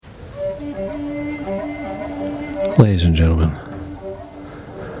Ladies and gentlemen,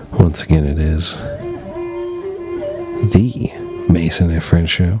 once again it is the Mason and Friends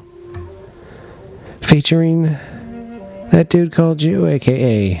Show, featuring that dude called you,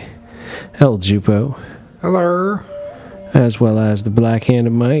 aka El Jupo. Hello. As well as the Black-Handed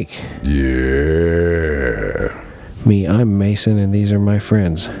Mike. Yeah. Me, I'm Mason, and these are my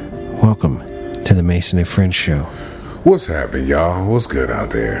friends. Welcome to the Mason and Friends Show. What's happening, y'all? What's good out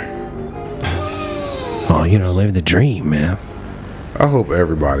there? Oh, live the dream, man. I hope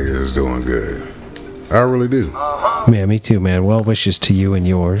everybody is doing good. I really do. Yeah, me too, man. Well wishes to you and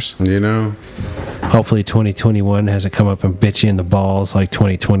yours. You know? Hopefully 2021 hasn't come up and bit you in the balls like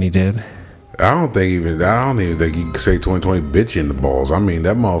 2020 did. I don't even think you can say 2020 bitch in the balls. I mean,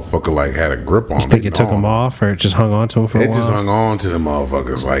 that motherfucker had a grip on me. You think it took him off, or it just hung on to him for a while? It just hung on to the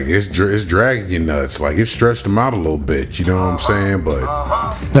motherfuckers. Like, it's dragging your nuts. Like, it stretched them out a little bit. You know what I'm saying? But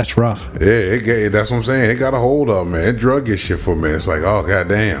that's rough. Yeah, that's what I'm saying. It got a hold of me. It drug your shit for me. It's like, oh,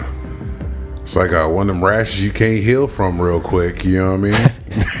 goddamn. It's like one of them rashes you can't heal from real quick. You know what I mean?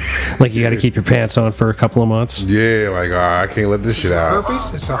 Like you got to keep your pants on for a couple of months. Yeah, like I can't let this shit out.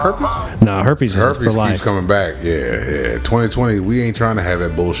 Herpes? It's a herpes? No, herpes is for life. Keeps coming back. Yeah. 2020, we ain't trying to have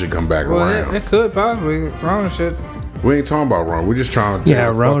that bullshit come back around. It could possibly. Rona shit. We ain't talking about Rona. We're just trying to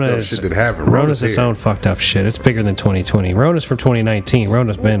tell the fucked up shit that happened. Rona's its own fucked up shit. It's bigger than 2020. Rona's from 2019.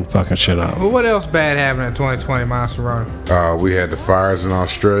 Rona's been fucking shit up. Well, what else bad happened in 2020, Monster Rona? We had the fires in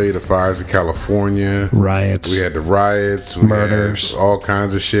Australia, the fires in California. Riots. We had the riots. Murders. All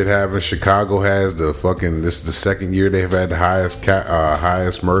kinds of shit happened. Chicago has this is the second year they've had the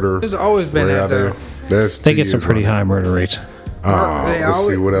highest murder. There's always been that, though. They get some pretty high murder rates. Let's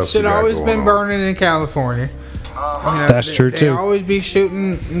see what else. Shit always been burning in California. That's true too. They always be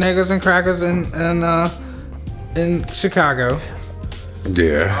shooting niggas and crackers in Chicago.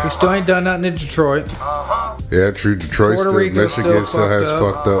 Yeah. We still ain't done nothing in Detroit. Yeah, true. Detroit Michigan still has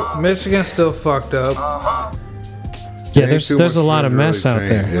fucked up. Michigan's still fucked up. Yeah, there's a lot of mess out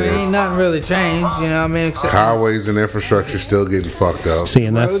there. Ain't nothing really changed, you know what I mean? Except highways and infrastructure still getting fucked up. See,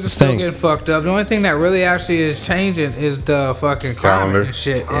 and that's roads the are still thing. getting fucked up. The only thing that really actually is changing is the fucking climate and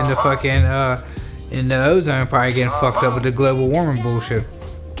shit, and the fucking in the ozone probably getting fucked up with the global warming bullshit.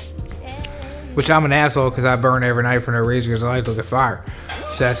 Which I'm an asshole because I burn every night for no reason because I like to look at fire.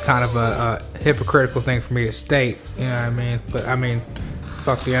 So that's kind of a hypocritical thing for me to state. You know what I mean? But I mean,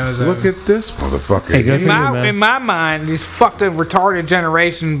 fuck the ozone. Look at this motherfucker. Hey, in my mind, these fucked up retarded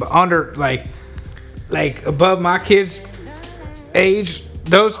generation under like above my kids' age,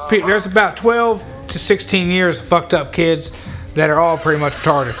 there's about 12 to 16 years of fucked up kids that are all pretty much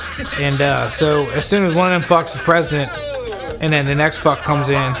retarded. And so as soon as one of them fucks is president, and then the next fuck comes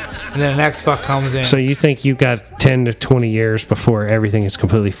in, and then the next fuck comes in. So you think you got 10 to 20 years before everything is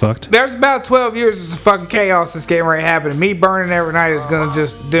completely fucked? There's about 12 years of fucking chaos that's getting ready to happen. Me burning every night is going to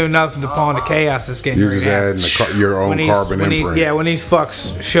just do nothing upon the chaos that's getting ready to happen. You're just adding your own carbon imprint. When these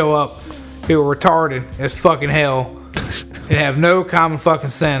fucks show up who are retarded as fucking hell and have no common fucking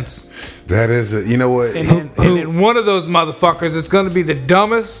sense. That is you know what? And then one of those motherfuckers is going to be the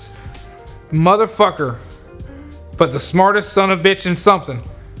dumbest motherfucker, but the smartest son of a bitch in something,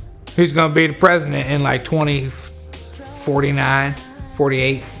 who's going to be the president in like 2049,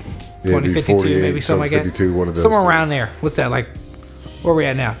 48, 2052, maybe something like that. One of those somewhere around there. What's that, like, where are we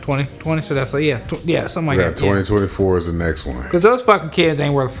at now? 2020? So that's like, yeah, something like that. 2024 is the next one. Because those fucking kids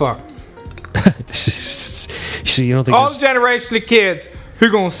ain't worth a fuck. So you don't think all the generation of kids who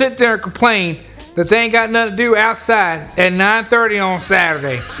gonna sit there and complain that they ain't got nothing to do outside at 9:30 on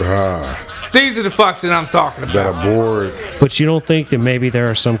Saturday. These are the fucks that I'm talking about. That are bored. But you don't think that maybe there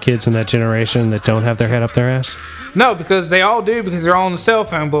are some kids in that generation that don't have their head up their ass? No, because they all do, because they're all on the cell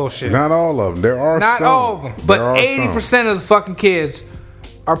phone bullshit. Not all of them. There are not some. Not all of them. But 80% of the fucking kids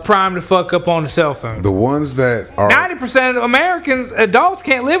are primed to fuck up on the cell phone. The ones that are 90% of Americans, adults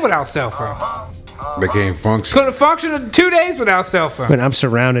can't live without cell phone. They can't function. Couldn't function in 2 days without cell phone. But I'm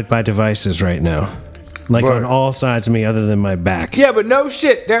surrounded by devices right now. On all sides of me other than my back. Yeah, but no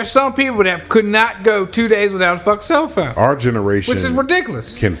shit. There are some people that could not go 2 days without a fucking cell phone. Our generation, which is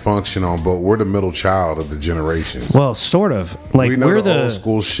ridiculous, can function on, but we're the middle child of the generations. Well, sort of. Like we know we're the old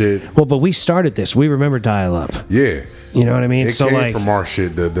school shit. Well, but we started this. We remember dial-up. Yeah. You know what I mean? It came from our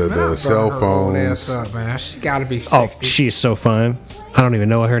shit, the cell phones. Up, man. She gotta be 60. Oh, she's so fine. I don't even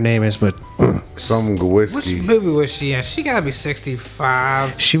know what her name is, but some Gwitzky. Which movie was she in? She gotta be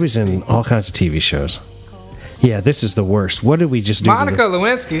 65. She was in all kinds of TV shows. Yeah, this is the worst. What did we just do? Monica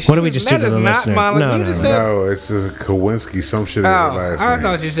Lewinsky. What did we just do to the listener? No, it's a Kowinski. Some shit in her last name. I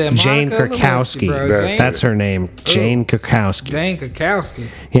thought you said Jane Krakowski. That's her name. Jane Krakowski. Jane Krakowski.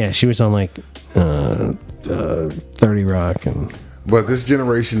 Yeah, she was on like 30 Rock and. But this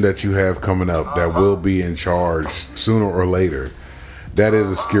generation that you have coming up that will be in charge sooner or later, that is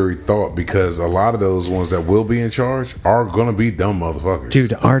a scary thought because a lot of those ones that will be in charge are going to be dumb motherfuckers.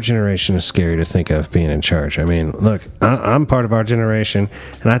 Dude, our generation is scary to think of being in charge. I mean, look, I'm part of our generation,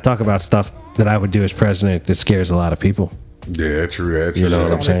 and I talk about stuff that I would do as president that scares a lot of people. Yeah, true. You know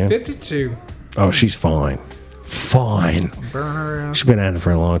what I'm saying? 52. Oh, she's fine. Fine. Burn her out. She's been at it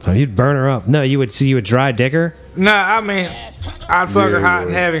for a long time. You'd burn her up. No, you would dry dick her? No, I mean, I'd fuck her hot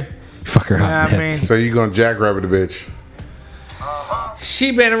and heavy. Fuck her hot and I heavy. mean, So you going to jackrabbit the bitch?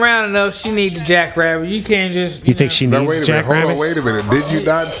 she been around enough. She needs a jackrabbit. You can't just. You think she Now, needs wait a minute. jackrabbit? Hold on. Wait a minute. Did you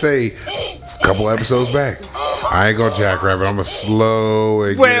not say a couple episodes back? I ain't going to jackrabbit. I'm going to slow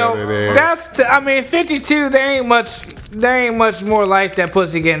and get out of there. That's. I mean, 52. There ain't much more life that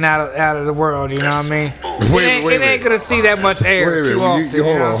pussy getting out of the world. You know what I mean? Wait a it ain't gonna see that much air. Wait a minute. too often, you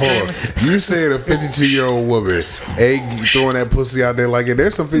Hold know on. what I'm saying? You said a 52-year-old woman throwing that pussy out there like it.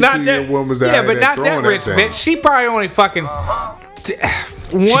 There's some 52-year-old women that yeah, but not throwing that rich thing. bitch. She probably only fucking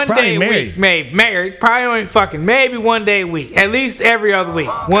one probably day a married. week, maybe married. Probably only fucking maybe one day a week, at least every other week,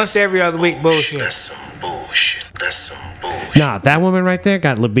 once every other week. Bullshit. That's some bullshit. That's some bullshit. Nah, that woman right there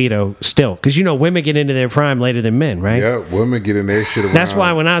got libido still. Because you know women get into their prime later than men, right? Yeah, women get in their shit around. That's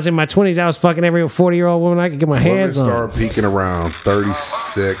why when I was in my 20s, I was fucking every 40-year-old woman I could get my women hands on. start peaking around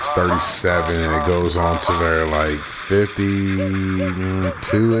 36, 37, and it goes on to their like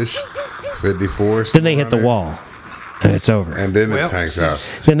 52-ish, 54. Then they hit the wall. And it's over. And then Well, it tanks out.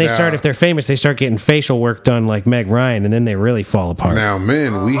 Then they Now- start, if they're famous, they start getting facial work done like Meg Ryan, and then they really fall apart. Now,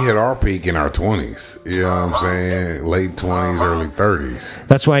 men, we hit our peak in our 20s. You know what I'm saying? Late 20s, early 30s.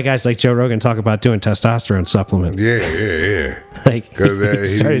 That's why guys like Joe Rogan talk about doing testosterone supplements. Yeah. Like, 'Cause, he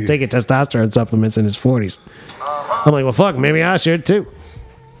started he- taking testosterone supplements in his 40s. I'm like, well, fuck, maybe I should too.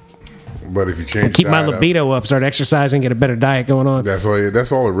 But if you change Keep my diet up, libido up, start exercising, get a better diet going on. that's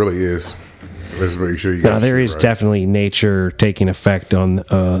all it really is. Let's make sure you Now, got there shit is right. definitely nature taking effect on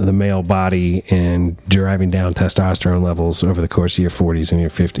the male body and driving down testosterone levels over the course of your 40s and your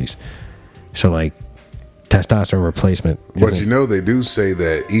 50s. So, like, testosterone replacement. But isn't- you know, they do say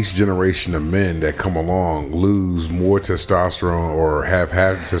that each generation of men that come along lose more testosterone or have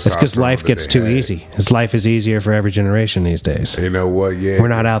testosterone. It's because life than gets they too had. easy. His life is easier for every generation these days. You know what? Yeah. We're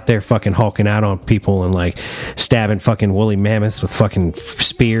not out there fucking hulking out on people and like stabbing fucking woolly mammoths with fucking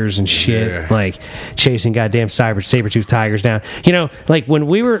spears and shit. Yeah. Like chasing goddamn saber-toothed tigers down. You know, like when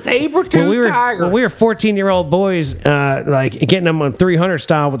we were Saber-toothed tigers. when we were 14-year-old boys, like getting them on 300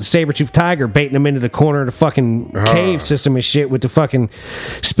 style with the saber-toothed tiger, baiting them into the corner of the fucking cave system and shit with the fucking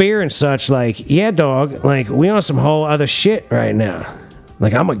spear and such. Like, yeah, dog. Like we on some whole other shit right now.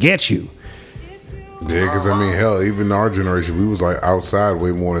 Like I'm gonna get you. Yeah, because I mean, hell, even our generation, we was like outside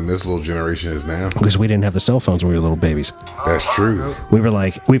way more than this little generation is now. Because we didn't have the cell phones when we were little babies. That's true. We were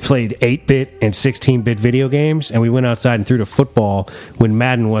like, we played 8-bit and 16-bit video games, and we went outside and threw the football when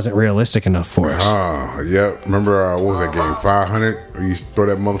Madden wasn't realistic enough for us. Yep. Remember, what was that game? 500? You used to throw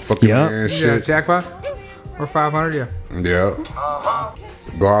that motherfucker Yep. in there and Yeah, shit. jackpot or 500. Yeah. Yeah.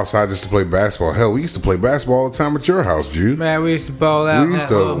 Go outside just to play basketball. Hell, we used to play basketball all the time at your house, Jude. Man, we used to ball out. We used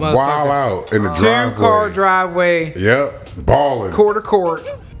in that to little wild motherfucker. out in the 10-car driveway. driveway, Yep. Balling. quarter court,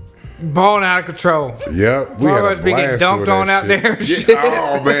 balling out of control. Yep. We had All of us a be getting blast dunked doing on that out there and shit. shit.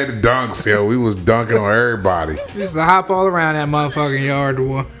 Oh, man, the dunks. Yo, we was dunking on everybody. We used to hop all around that motherfucking yard,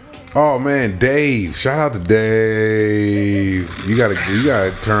 boy. Oh, man, Dave. Shout out to Dave. You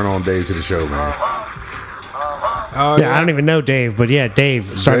gotta turn on Dave to the show, man. Oh Yeah, I don't even know Dave, but yeah, Dave,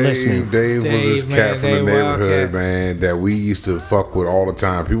 start listening. Dave was this Dave, cat man, from the Dave neighborhood, Wildcat. man, that we used to fuck with all the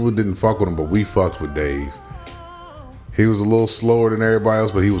time. People didn't fuck with him, but we fucked with Dave. He was a little slower than everybody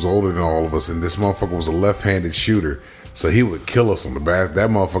else, but he was older than all of us. And this motherfucker was a left-handed shooter, so he would kill us on the back. That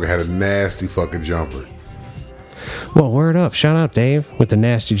motherfucker had a nasty fucking jumper. Well, word up. Shout out Dave with the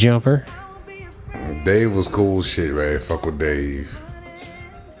nasty jumper. Dave was cool as shit, man. Fuck with Dave.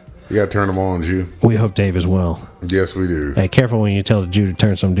 You gotta turn him on, Jew. We hope Dave as well. Yes, we do. Hey, careful when you tell the Jew to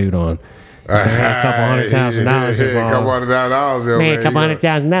turn some dude on. There ain't a couple $100,000 Yeah, a involved. couple $100,000, yo, Man, a couple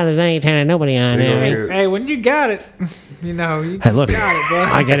 $100,000 ain't turning nobody on. He You know gonna what I mean? get- Hey, when you got it, you know, you Hey, look, got it, bro.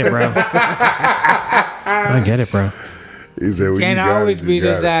 I get it, bro. I get it, bro. He said, well, Can't you got always it, be you got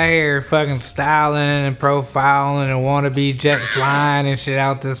just it. out here fucking styling and profiling and want to be jet flying and shit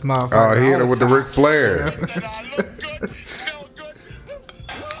out this motherfucker. Oh, he hit all her with the time. Ric Flair.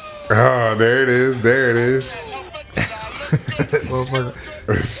 Oh, there it is. There it is.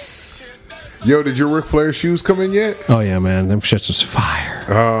 Yo, did your Ric Flair shoes come in yet? Oh, yeah, man. Them shits was fire.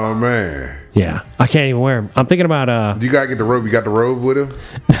 Oh, man. Yeah, I can't even wear them. I'm thinking about You gotta get the robe. You got the robe with him?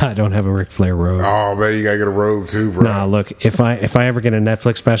 I don't have a Ric Flair robe. Oh man, you gotta get a robe too, bro. Nah, look, if I ever get a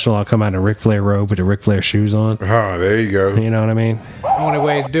Netflix special, I'll come out in a Ric Flair robe with the Ric Flair shoes on. Oh, there you go. You know what I mean? Only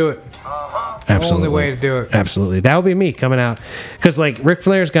way to do it. Absolutely. Only way to do it. Absolutely. That would be me coming out. Because, like, Ric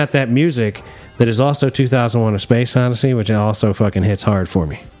Flair's got that music that is also 2001 A Space Odyssey, which also fucking hits hard for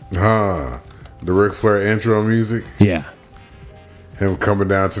me. The Ric Flair intro music. Yeah. Him coming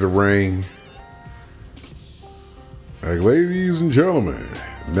down to the ring. Like, ladies and gentlemen,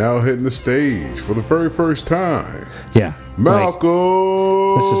 now hitting the stage for the very first time. Yeah.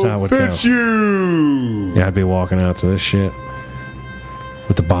 Malcolm this is how it would go. Fitzhugh. Yeah, I'd be walking out to this shit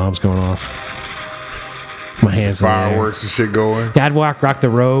with the bombs going off. My hands in the air. Fireworks and shit going. Yeah, I'd rock the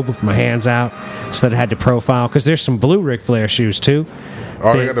robe with my hands out so that it had the profile. Because there's some blue Ric Flair shoes, too.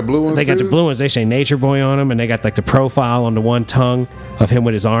 Oh, they got the blue ones They got too? the blue ones. They say Nature Boy on them, and they got like the profile on the one tongue of him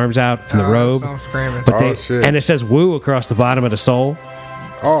with his arms out in the robe. So I'm screaming. But Oh, shit. and it says "Woo" across the bottom of the sole.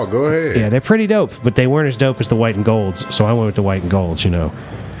 Oh, go ahead. Yeah, they're pretty dope, but they weren't as dope as the white and golds. So I went with the white and golds,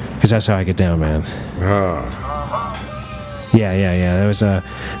 because that's how I get down, man. Yeah.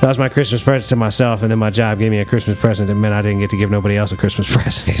 That was my Christmas present to myself, and then my job gave me a Christmas present that meant I didn't get to give nobody else a Christmas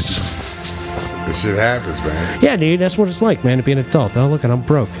present. This shit happens, man. Yeah, dude, that's what it's like, man, to be an adult. Oh, look, and I'm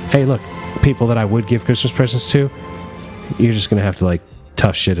broke. Hey, look, people that I would give Christmas presents to, you're just gonna have to like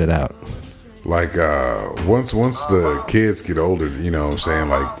tough shit it out. Like, once the kids get older, you know what I'm saying,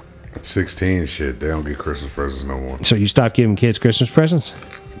 like 16 shit, they don't get Christmas presents no more. So you stop giving kids Christmas presents?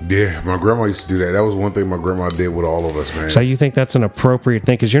 Yeah, my grandma used to do that. That was one thing my grandma did with all of us, man. So you think that's an appropriate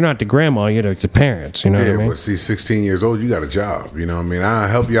thing? Because you're not the grandma, you're the parents. You know what I Yeah, mean? but see, 16 years old, you got a job. You know what I mean? I'll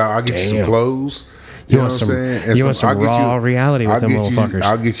help y'all. I'll get you some Damn. clothes. You know want what I'm some- saying? And you want some I'll get raw reality with I'll them get motherfuckers.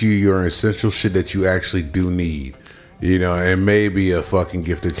 I'll get you your essential shit that you actually do need. And maybe a fucking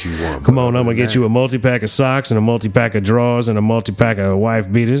gift that you want. Come on, I'm gonna get you a multi-pack of socks and a multi-pack of drawers and a multi-pack of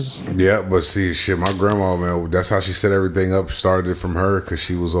wife beaters. Yeah, but see, shit, my grandma, man, that's how she set everything up. Started it from her because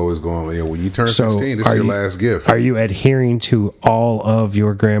she was always going, when you turn 16, this is your last gift. Are you adhering to all of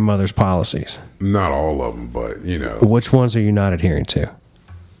your grandmother's policies? Not all of them, but, Which ones are you not adhering to?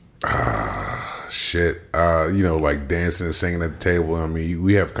 shit. Like dancing and singing at the table. I mean,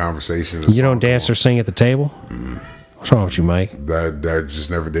 we have conversations. and You don't songs dance or sing at the table? What's wrong with you, Mike? That just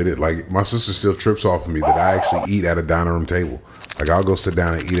never did it. Like, my sister still trips off of me that I actually eat at a dining room table. Like, I'll go sit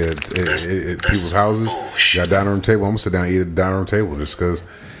down and eat at people's houses. Got a dining room table. I'm gonna sit down and eat at the dining room table just because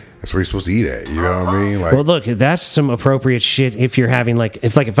that's where you're supposed to eat at. You know what I mean? Like, Well, look, that's some appropriate shit if you're having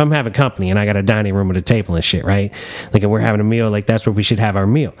if I'm having company and I got a dining room with a table and shit, right? Like, and we're having a meal, like that's where we should have our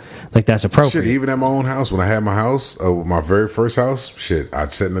meal. Like, that's appropriate. shit, even at my own house, when I had my house, my very first house, shit,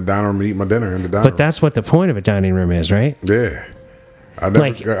 I'd sit in the dining room and eat my dinner in the dining room. But that's what the point of a dining room is, right? Yeah. I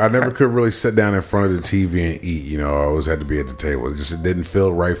never could really sit down in front of the TV and eat. I always had to be at the table. It didn't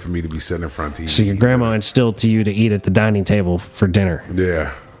feel right for me to be sitting in front of TV. So your grandma instilled to you to eat at the dining table for dinner.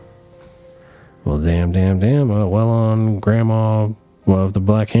 Yeah. Well, damn. Well on Grandma of the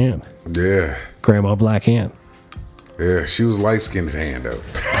Black Hand. Yeah. Grandma Black Hand. Yeah. She was light-skinned hand, though.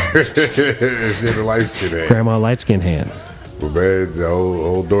 She had a light-skinned hand. Grandma Light Skin Hand. Well, man, the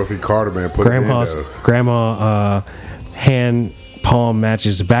old Dorothy Carter, man, put Grandma's it in, though. Grandma hand palm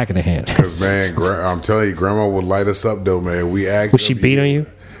matches the back of the hand. Because, man, I'm telling you, Grandma would light us up, though, man. We act. Was she beat on you?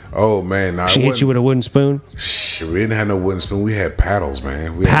 Oh, man. Nah, She hit you with a wooden spoon? Shit, we didn't have no wooden spoon. We had paddles,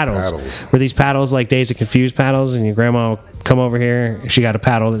 man. We had Paddles. Were these paddles like Days of Confused paddles? And your grandma would come over here. She got a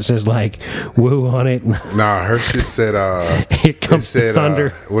paddle that says like "woo" on it. Nah, her shit said. Here comes it said,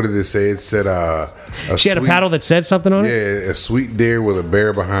 thunder. What did it say? It said. She had a paddle that said something on it. Yeah, a sweet deer with a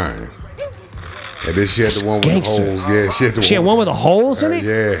bear behind. And then she had the one with Gangster. the holes. Yeah, She had one with the holes in it.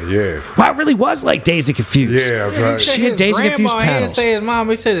 Yeah. Wow, it really was like Days of Confused. Yeah, I'm trying. She had Days of Confused He didn't paddles. say his mom.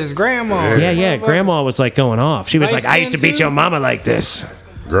 He said his grandma. Yeah. Grandma was like going off. She was Light like, "I used to skin beat too? your mama like this."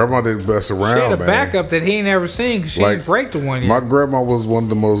 Grandma didn't mess around, She had a man. backup that he ain't never seen because she didn't break the one yet. My grandma was one of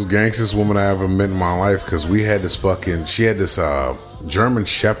the most gangstest women I ever met in my life because we had this she had this German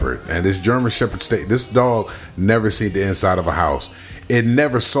Shepherd, and this German Shepherd this dog never seen the inside of a house. It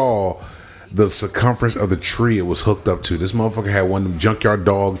never saw the circumference of the tree it was hooked up to. This motherfucker had one of them junkyard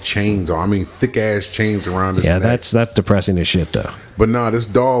dog chains on. I mean, thick ass chains around his Yeah, neck. that's depressing as shit though. But nah, this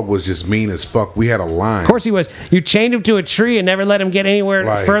dog was just mean as fuck. We had a line. Of course he was. You chained him to a tree and never let him get anywhere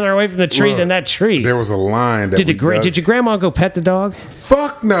Like, further away from the tree look, than that tree. There was a line that Did your grandma go pet the dog?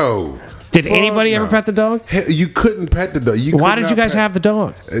 Fuck no. Did anybody ever pet the dog? Hell, you couldn't pet the dog. Why did you guys have the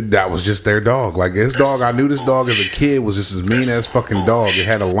dog? That was just their dog. Like this dog, I knew this dog as a kid was just as mean as fucking dog. It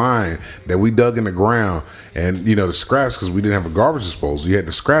had a line that we dug in the ground, and the scraps, because we didn't have a garbage disposal. You had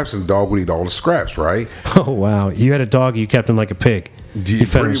the scraps, and the dog would eat all the scraps, right? Oh wow! You had a dog, you kept him like a pig. You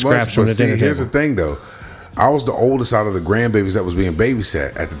fed him scraps from the dinner table. Here's the thing, though. I was the oldest out of the grandbabies that was being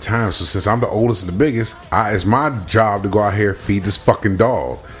babysat at the time. So since I'm the oldest and the biggest, it's my job to go out here and feed this fucking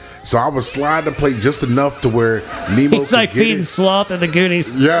dog. So I would slide the plate just enough to where Nemo He's like feeding sloth in the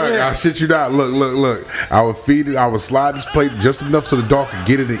Goonies. Yeah, I shit you not. Look. I would feed it. I would slide this plate just enough so the dog could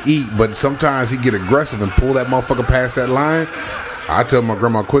get it and eat. But sometimes he'd get aggressive and pull that motherfucker past that line. I tell my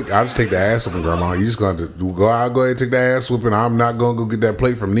grandma, quick, I'll just take the ass whooping, Grandma. You just going to go out, go ahead and take the ass whooping. I'm not going to go get that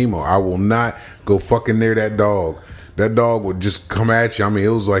plate from Nemo. I will not go fucking near that dog. That dog would just come at you. I mean, it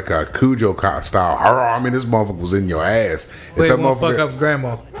was like a Cujo style. I mean, this motherfucker was in your ass. Wait, that won't fuck up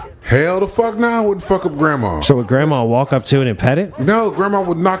Grandma. Hell the fuck no, I wouldn't fuck up Grandma. So would Grandma walk up to it and pet it? No, Grandma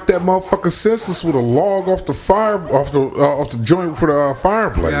would knock that motherfucker senseless with a log off the fire, off the joint for the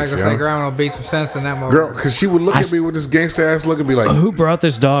fireplace. Yeah, I was gonna say Grandma will beat some sense in that motherfucker. Girl, because she would look at me with this gangster ass look and be like, who brought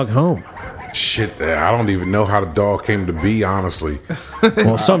this dog home? Shit, I don't even know how the dog came to be, honestly.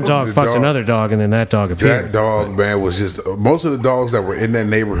 Well, some dog fucked another dog, and then that dog appeared. That dog, man, was just... Most of the dogs that were in that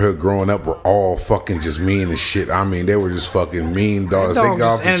neighborhood growing up were all fucking just mean as shit. I mean, they were just fucking mean dogs. That dog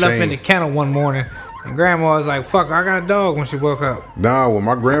just ended up in the kennel one morning, and Grandma was like, fuck, I got a dog when she woke up. Nah, when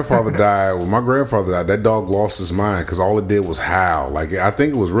my grandfather died, that dog lost his mind because all it did was howl. Like, I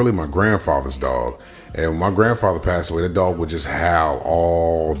think it was really my grandfather's dog. And when my grandfather passed away, that dog would just howl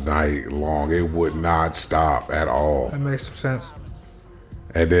all night long. It would not stop at all. That makes some sense.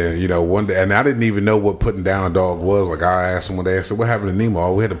 And then, one day, and I didn't even know what putting down a dog was. Like, I asked him one day, I said, what happened to Nemo?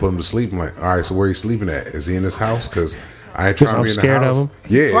 Oh, we had to put him to sleep. I'm like, all right, so where he sleeping at? Is he in this house? Because I ain't trying to be in the house. Of him?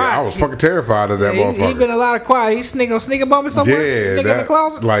 Yeah, right. I was fucking terrified of that motherfucker. He been a lot of quiet. He sneak above me somewhere? Yeah, in the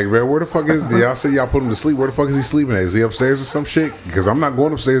closet? Like, man, where the fuck is... Y'all say y'all put him to sleep. Where the fuck is he sleeping at? Is he upstairs or some shit? Because I'm not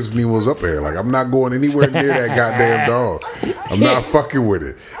going upstairs if Nemo's up there. Like, I'm not going anywhere near that goddamn dog. I'm not fucking with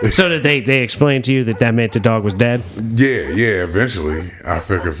it. So did they explain to you that meant the dog was dead? Yeah, eventually. I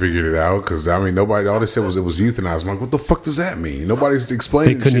figured it out. Because, I mean, nobody... All they said was it was euthanized. I'm like, what the fuck does that mean? Nobody's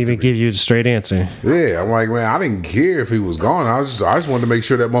explaining They couldn't even give you the straight answer. Yeah, I'm like, man, I didn't care if he was gone. I just wanted to make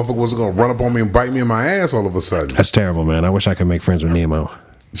sure that motherfucker wasn't going to run up on me and bite me in my ass all of a sudden. That's terrible, man. I wish I could make friends with Nemo.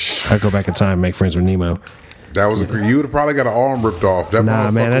 I'd go back in time and make friends with Nemo. That was you would have probably got an arm ripped off.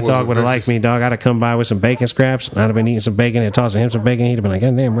 Nah, man, that dog would have liked me, dog. I'd have come by with some bacon scraps. I'd have been eating some bacon and tossing him some bacon. He'd have been like,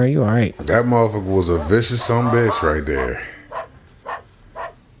 God damn, bro, you all right. That motherfucker was a vicious son of a bitch right there.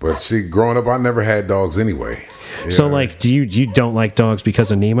 But see, growing up, I never had dogs anyway. So, like, you don't like dogs because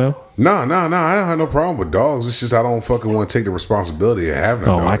of Nemo? No. I don't have no problem with dogs. It's just I don't fucking want to take the responsibility of having a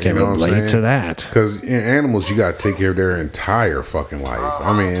dog. I can relate to that. Because in animals, you got to take care of their entire fucking life.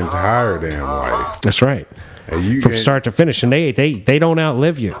 I mean, entire damn life. That's right. From start to finish, and they don't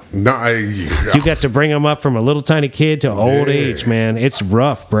outlive you. No, you got to bring them up from a little tiny kid to old age, man. It's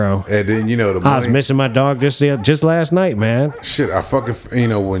rough, bro. And then I was missing my dog just last night, man. Shit, I fucking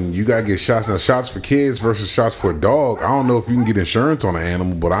when you gotta get shots now, shots for kids versus shots for a dog. I don't know if you can get insurance on an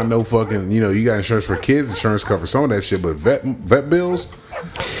animal, but I know fucking you got insurance for kids. Insurance covers some of that shit, but vet bills.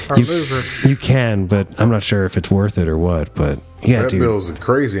 You can, but I'm not sure if it's worth it or what. But yeah, vet bills are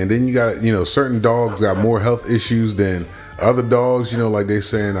crazy, and then you got certain dogs got more health issues than other dogs. Like they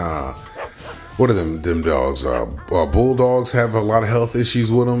saying, what are them dogs? Bulldogs have a lot of health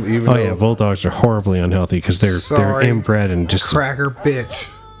issues with them. Even yeah, bulldogs are horribly unhealthy because they're inbred and just cracker bitch.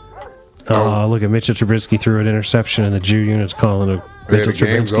 Oh, look at Mitchell Trubisky threw an interception, and the Jew unit's calling it Mitchell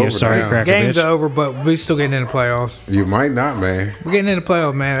Trubisky a sorry cracker bitch. Game's over, but we still getting in the playoffs. You might not, man. We're getting in the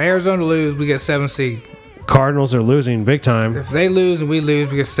playoffs, man. Arizona lose, we get 7th seed. Cardinals are losing big time. If they lose and we lose,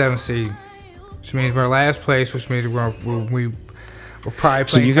 we get 7th seed, which means we're last place, which means we're probably playing.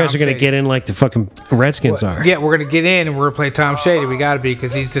 So you guys are going to get in like the fucking Redskins are. Yeah, we're going to get in and we're going to play Tom Shady. We got to be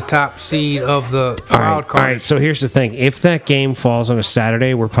because he's the top seed of the wild card. All right, so here's the thing. If that game falls on a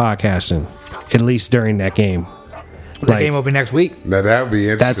Saturday, we're podcasting, at least during that game. The game will be next week. Now that'll be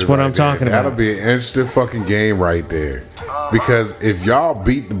interesting. That's what I'm talking about. That'll be an interesting fucking game right there. Because if y'all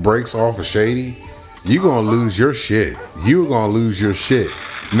beat the brakes off of Shady, you're going to lose your shit. You're going to lose your shit.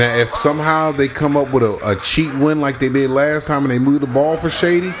 Now, if somehow they come up with a cheat win like they did last time and they move the ball for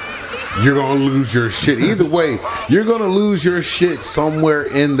Shady, you're going to lose your shit. Either way, you're going to lose your shit somewhere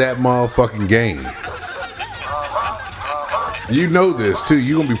in that motherfucking game. You know this, too.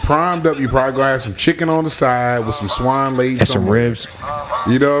 You're going to be primed up. You probably going to have some chicken on the side with some swine laid and some ribs.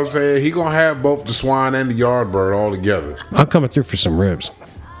 You know what I'm saying? He going to have both the swine and the yard bird all together. I'm coming through for some ribs.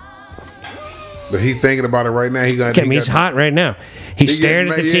 But he thinking about it right now. He's hot right now. He's staring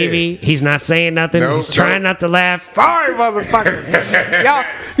at the TV. He's not saying nothing. He's trying not to laugh. Sorry, motherfuckers. Y'all,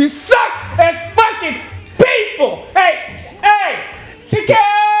 you suck as fucking people. Hey, Chicago.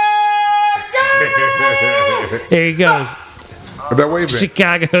 There he goes. That way,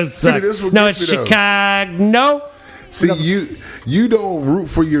 Chicago sucks. No, it's Chicago. No. See, you don't root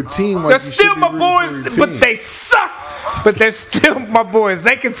for your team like they're still my boys, but they suck. But they're still my boys.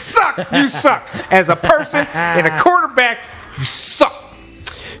 They can suck. You suck. As a person and a quarterback, you suck.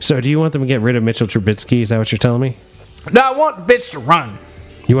 So do you want them to get rid of Mitchell Trubisky? Is that what you're telling me? No, I want the bitch to run.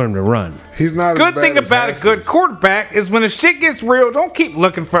 You want him to run? He's not. Good thing about a good quarterback is when the shit gets real, don't keep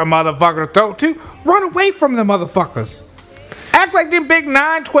looking for a motherfucker to throw to. Run away from the motherfuckers. Act like them big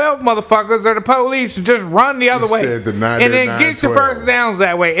 9-12 motherfuckers are the police to just run the other way. Said the 9, and then get your first downs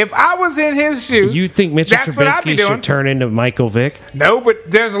that way. If I was in his shoes, you think Mitchell Trubisky should turn into Michael Vick? No, but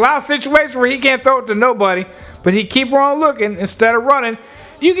there's a lot of situations where he can't throw it to nobody, but he keep on looking instead of running.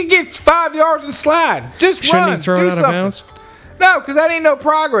 You can get 5 yards and slide. Just Shouldn't run. He throw do it out something. Of bounds? No, because that ain't no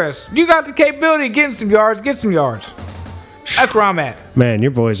progress. You got the capability of getting some yards. Get some yards. That's where I'm at. Man,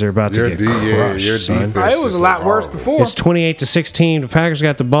 your boys are about to get crushed, your son. defense It was a lot worse before. It's 28-16. The Packers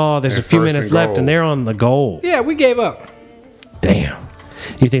got the ball. There's a few minutes left, and they're on the goal. Yeah, we gave up. Damn.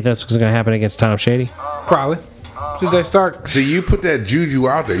 You think that's what's going to happen against Tom Shady? Probably. Since they start. See, you put that juju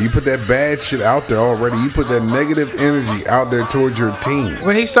out there. You put that bad shit out there already. You put that negative energy out there towards your team.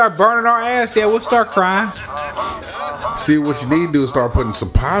 When he start burning our ass, yeah, we'll start crying. See, what you need to do is start putting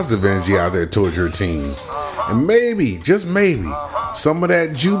some positive energy out there towards your team. And maybe, just maybe, some of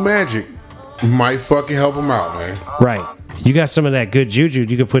that Jew magic might fucking help them out, man. Right. You got some of that good juju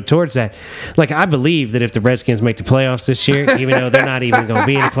you could put towards that. Like, I believe that if the Redskins make the playoffs this year, even though they're not even going to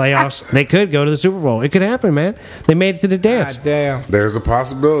be in the playoffs, they could go to the Super Bowl. It could happen, man. They made it to the dance. God damn. There's a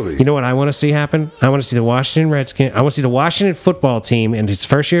possibility. You know what I want to see happen? I want to see the Washington Redskins. I want to see the Washington football team in its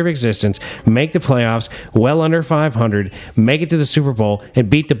first year of existence make the playoffs well under 500, make it to the Super Bowl, and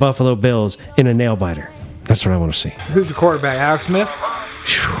beat the Buffalo Bills in a nail biter. That's what I want to see. Who's your quarterback? Alex Smith?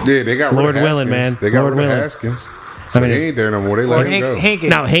 Yeah, they got Lord rid of willing, man. They got Lord rid of willing. Haskins. So he ain't there no more. They let him go. Hinkie.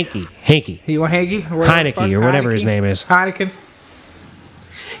 No, Hinkie. You want Hinkie? Heineke or whatever his name is. Heineken.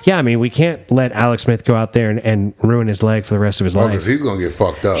 Yeah, I mean, we can't let Alex Smith go out there and ruin his leg for the rest of his life. Because he's going to get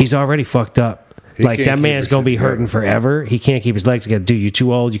fucked up. He's already fucked up. Like, that man's going to be hurting forever. He can't keep his legs together. Dude, you're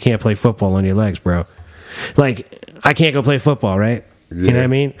too old. You can't play football on your legs, bro. Like, I can't go play football, right? Yeah. You know what I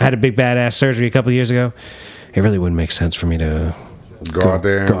mean? I had a big badass surgery a couple of years ago. It really wouldn't make sense for me to go out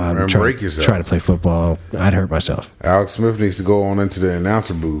there and break yourself. Try to play football. I'd hurt myself. Alex Smith needs to go on into the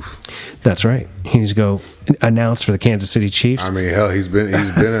announcer booth. That's right. He needs to go announce for the Kansas City Chiefs. I mean, hell, he's been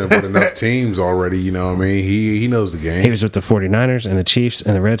with enough teams already. You know what I mean? He knows the game. He was with the 49ers and the Chiefs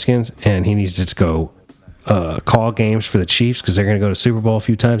and the Redskins, and he needs to just go call games for the Chiefs because they're going to go to Super Bowl a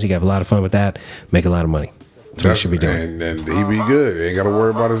few times. He can have a lot of fun with that, make a lot of money. That's what he should be doing. And he be good. He ain't got to worry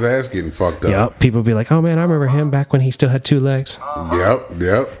about his ass getting fucked up. Yep. People be like, oh, man, I remember him back when he still had two legs.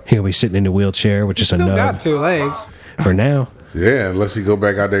 Yep. He'll be sitting in a wheelchair with just a nub. Still got two legs. For now. Yeah, unless he go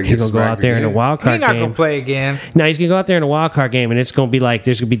back out there and get smacked. He's going to go out there in a wild card game. He's not going to play again. No, he's going to go out there in a wild card game, and it's going to be like,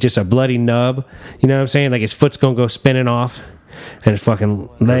 there's going to be just a bloody nub. You know what I'm saying? Like, his foot's going to go spinning off. And his fucking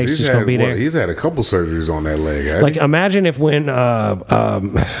legs just going to be there. He's had a couple surgeries on that leg. Like, imagine if when...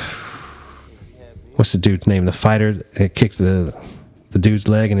 what's the dude's name? The fighter that kicked the dude's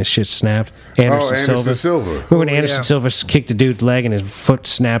leg and his shit snapped. Anderson Silva. Remember when Anderson Silva kicked the dude's leg and his foot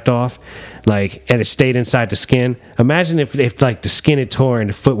snapped off, like, and it stayed inside the skin? Imagine if like the skin had tore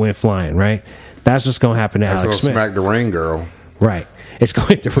and the foot went flying. Right. That's what's gonna happen to Alex Smith. Smack the ring girl. Right. It's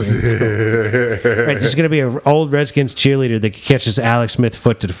going to ring. Right. There's gonna be an old Redskins cheerleader that catches Alex Smith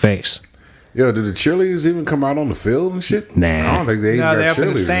foot to the face. Yo, did the cheerleaders even come out on the field and shit? Nah. I don't think they even got cheerleaders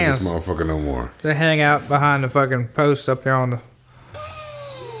in stands. this motherfucker no more. They hang out behind the fucking post up there on the...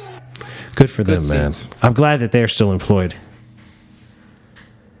 Good for them, man. I'm glad that they're still employed.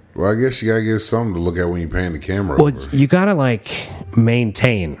 Well, I guess you gotta get something to look at when you're paying the camera Well, over. you gotta, like,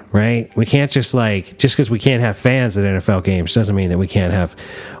 maintain, right? We can't just because we can't have fans at NFL games doesn't mean that we can't have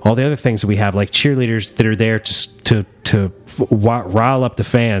all the other things that we have, like cheerleaders that are there to rile up the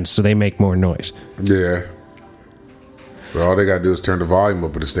fans so they make more noise. Yeah. But all they gotta do is turn the volume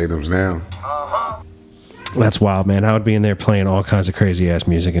up at the stadiums now. That's wild, man. I would be in there playing all kinds of crazy ass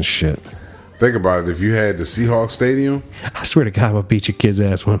music and shit. Think about it. If you had the Seahawks stadium, I swear to God, I'm gonna beat your kid's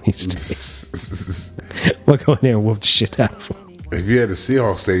ass one of these days. We'll go in there and whoop the shit out of him. if you had the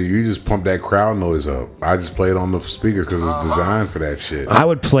Seahawks stadium, you just pump that crowd noise up. I just play it on the speakers because it's designed for that shit. I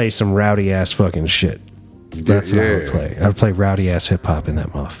would play some rowdy ass fucking shit. That's what I would play. I would play rowdy ass hip hop in that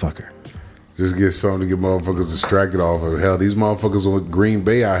motherfucker. Just get something to get motherfuckers distracted off of. Hell, these motherfuckers with Green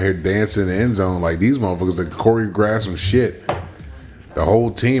Bay out here dancing in the end zone. Like, these motherfuckers that choreograph some shit. The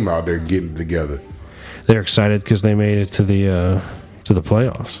whole team out there getting together. They're excited because they made it to the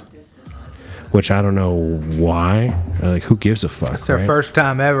playoffs. Which I don't know why. Like, who gives a fuck? It's their first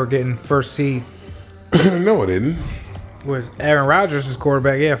time ever getting first seed. No, it didn't. With Aaron Rodgers as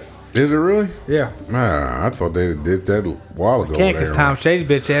quarterback, yeah. Is it really? Yeah. Nah, I thought they did that a while ago. Can't, because Tom Shady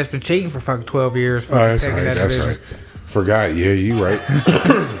bitch has been cheating for fucking 12 years. Oh, that's right. That's right. Forgot. Yeah, you right.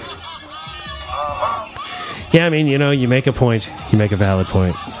 Yeah, I mean, you make a point. You make a valid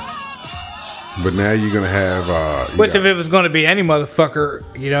point. But now you're going to have... Which, if it was going to be any motherfucker,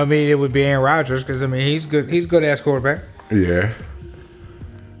 you know what I mean, it would be Aaron Rodgers, because, I mean, he's good. He's good ass quarterback. Yeah.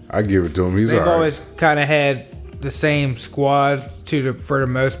 I give it to him. They've always kind of had the same squad for the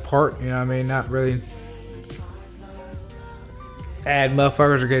most part. You know what I mean? Not really add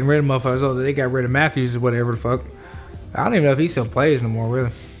motherfuckers or getting rid of motherfuckers. Oh, they got rid of Matthews or whatever the fuck. I don't even know if he still plays no more, really.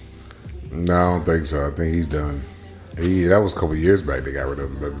 No, I don't think so. I think he's done. That was a couple years back they got rid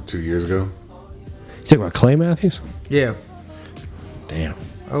of him. Maybe 2 years ago. You talking about Clay Matthews? Yeah. Damn.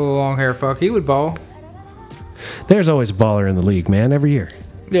 A little long hair fuck. He would ball. There's always a baller in the league, man, every year.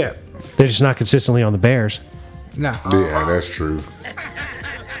 Yeah. They're just not consistently on the Bears. Nah. Yeah, that's true.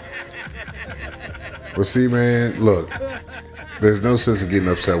 Well, see, man, look. There's no sense in getting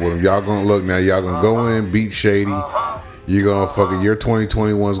upset with them. Y'all gonna go in, beat Shady. You're gonna fucking your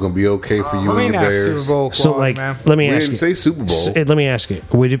 2021 is gonna be okay for you and your Bears. Super Bowl So, like, man. let me We ask didn't you. say Super Bowl. Let me ask you.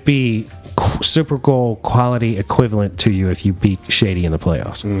 Would it be Super Bowl quality equivalent to you if you beat Shady in the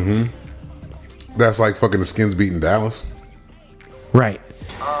playoffs? Mm-hmm. That's like fucking the Skins beating Dallas. Right.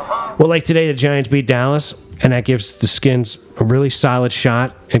 Well, like today, the Giants beat Dallas, and that gives the Skins a really solid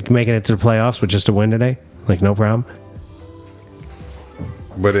shot at making it to the playoffs with just a win today. Like, no problem.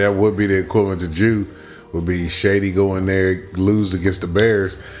 But that would be the equivalent to Jew. Would be Shady go in there, lose against the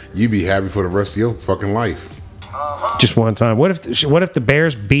Bears. You'd be happy for the rest of your fucking life. Just one time. What if the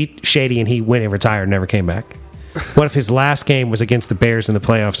Bears beat Shady and he went and retired and never came back? What if his last game was against the Bears in the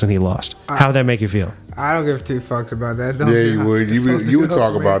playoffs and he lost? How would that make you feel? I don't give two fucks about that. You would. You would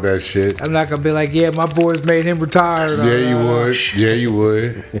talk about that shit. I'm not gonna be like, yeah, my boys made him retire. You would. Yeah, you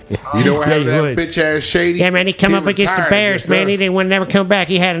would. You don't have that bitch ass Shady. Yeah, man, he come up against the Bears, man. He didn't want to never come back.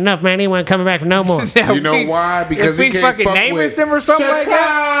 He had enough, man. He wasn't coming back for no more. You know why? Because if he we can't fucking fuck name with with them or something like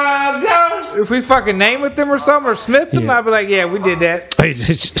that. If we fucking name with them or something or Smith them, I'd be like, yeah, we did that.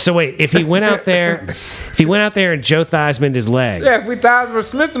 So wait, if he went out there, and Joe Theismann his leg. Yeah, if we Theismann or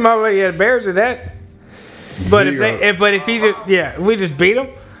Smith them, I'd be like, yeah, the Bears did that. But if we just beat them,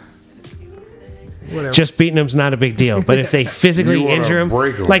 whatever. Just beating him's not a big deal. But if they physically injure him,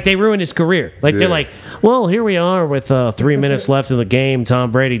 like they ruined his career. Like they're like, well, here we are with 3 minutes left in the game.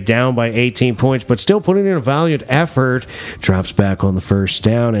 Tom Brady down by 18 points, but still putting in a valiant effort. Drops back on the first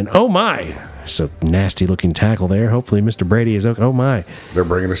down, and oh my. It's a nasty looking tackle there. Hopefully Mr. Brady is okay. Oh my. They're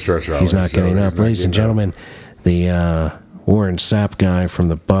bringing the stretch out. He's not getting up. Ladies and gentlemen, the Warren Sapp guy from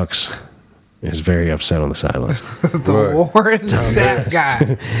the Bucks is very upset on the sidelines. The Warren Sapp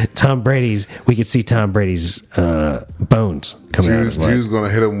guy. We could see Tom Brady's bones coming out of his leg. Jew's going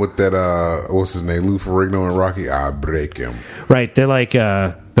to hit him with that, what's his name, Lou Ferrigno and Rocky. I break him. Right. They're like,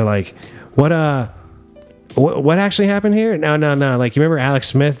 what actually happened here? No. Like, you remember Alex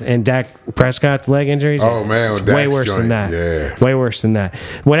Smith and Dak Prescott's leg injuries? Oh, man. It's way worse than that. Yeah. Way worse than that.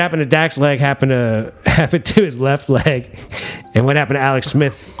 What happened to Dak's leg happened to his left leg. And what happened to Alex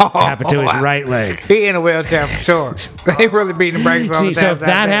Smith happened to his right leg. He in a wheelchair for sure. They really beating the brakes on the so if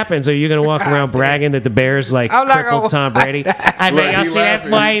that happens, are you going to walk around bragging that the Bears crippled Tom Brady? I mean, y'all see that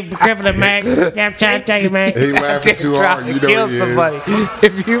boy crippled him, man. I'm trying to tell you, man. He laughing too hard. You know kill somebody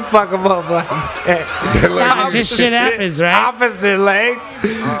if you fuck him up like that. This shit happens, right? Opposite legs.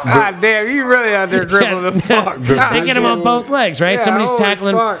 God damn, you really out there dribbling the fuck. They get him on both legs, right? Yeah, Somebody's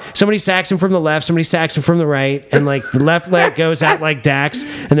tackling. Somebody sacks him from the left. Somebody sacks him from the right, and like the left leg goes out like Dax,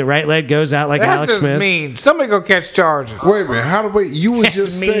 and the right leg goes out like Alex Smith. That's mean. Somebody go catch charges. Wait a minute. You was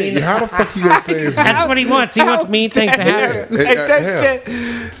just saying. How the fuck you gonna say it's mean? That's what he wants. He wants mean things to happen.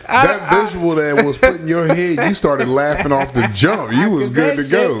 That visual that was put in your head, you started laughing off the jump. You was good to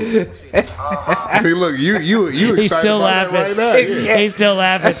go. See, look, you excited He's still about laughing. that right now. Yeah. He's still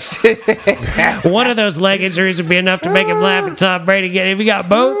laughing. One of those leg injuries would be enough to make him laugh at Tom Brady again. If he got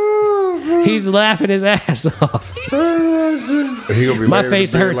both, he's laughing his ass off. He gonna be my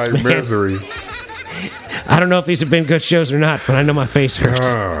face hurts, like man. misery. I don't know if these have been good shows or not, but I know my face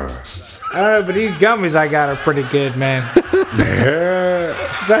hurts. But these gummies I got are pretty good, man. Yeah.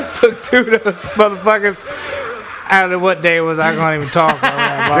 I took 2 of those motherfuckers. I don't know what day it was. I can't even talk.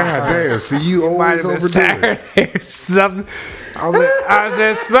 God damn. See, you always overdo it. Saturday or something. I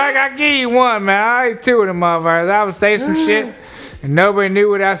said, Spike, I give you one, man. I ate two of them motherfuckers. I would say some shit, and nobody knew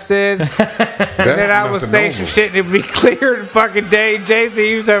what I said. And then I would say some shit, and it'd be clear the fucking day. Jason,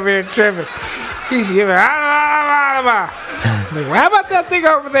 he was over here tripping. He's giving, like, how about that thing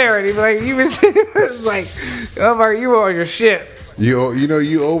over there? And he'd be like, you was like, oh, you on your shit. You know,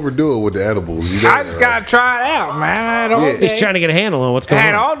 you overdo it with the edibles. You know I just gotta try it out, man. All day. He's trying to get a handle on what's going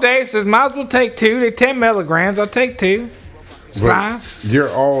on. All day says, might as well take two. They're 10 milligrams. I'll take two. It's fine. You're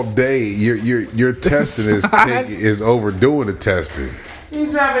all day. Your testing is overdoing the testing.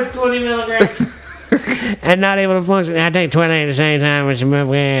 He's having 20 milligrams. And not able to function. I take 20 at the same time with some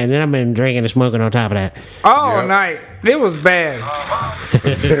and then I've been drinking and smoking on top of that. All night. It was bad.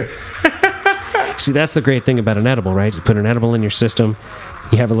 See, that's the great thing about an edible, right? You put an edible in your system,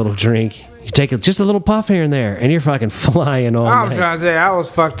 you have a little drink, you take just a little puff here and there, and you're fucking flying all night. I'm trying to say, I was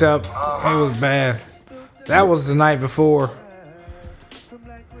fucked up. It was bad. That was the night before.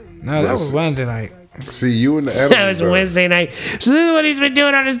 No, that was Wednesday night. See, you and the edible. That was Wednesday night. So this is what he's been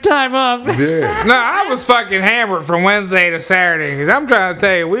doing on his time off. Yeah. No, I was fucking hammered from Wednesday to Saturday. Because I'm trying to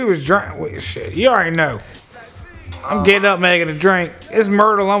tell you, we was drunk. Shit, you already know. I'm getting up making a drink. It's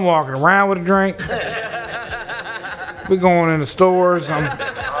Myrtle. I'm walking around with a drink. We going in the stores.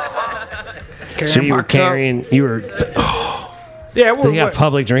 So you were carrying. You were. Yeah, so you got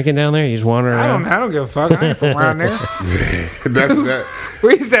public drinking down there? You just wandering around? I don't give a fuck. I ain't from around there. That's that.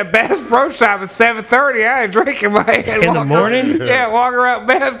 We was at Bass Pro Shop at 7:30. I ain't drinking my head. In the morning? Yeah, walking around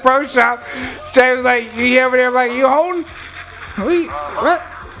Bass Pro Shop. Jay was like, you over there like, you holding? What?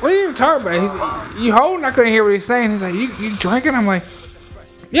 What are you talking about? You holding? I couldn't hear what he's saying. He's like, you drinking? I'm like,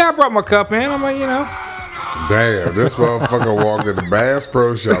 yeah, I brought my cup in. I'm like, you know. Damn, this motherfucker walked in the Bass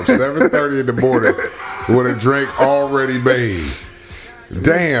Pro Shop 7:30 in the morning with a drink already made.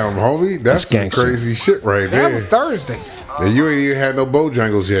 Damn, homie, that's some crazy shit right there. That was Thursday. And you ain't even had no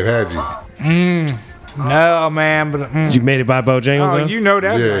Bojangles yet, had you? No, man, but You made it by Bojangles? Oh, you know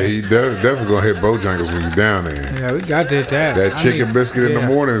that. Yeah, he definitely gonna hit Bojangles when you're down there. Yeah, we got to hit that. That chicken biscuit in the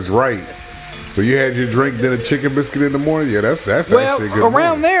morning is right. So you had your drink, then a chicken biscuit in the morning. Yeah, that's actually a good around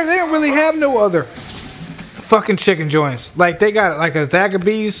morning. there, they don't really have no other fucking chicken joints. Like they got like a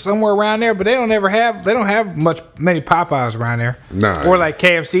Zaxby's somewhere around there, but they don't have many Popeyes around there. Nah. Or like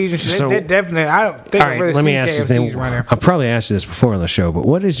KFCs and shit. So- they definitely. I don't think. All right, really let me seen ask you KFCs this. around there. I've probably asked you this before on the show, but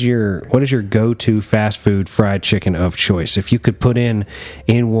what is your go-to fast food fried chicken of choice? If you could put in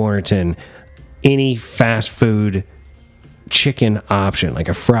Warrenton any fast food chicken option, like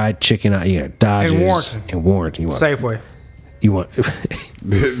a fried chicken, Dodgers In Warrenton. you want Safeway. You want?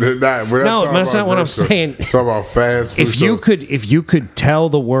 We're not No, that's not what I'm saying. Talk about fast food. If you could tell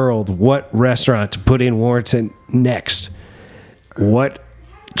the world what restaurant to put in Warrenton next, what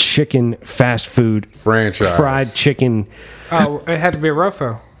chicken fast food franchise fried chicken? Oh, it had to be a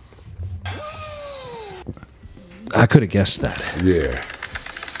Ruffo. I could have guessed that. Yeah.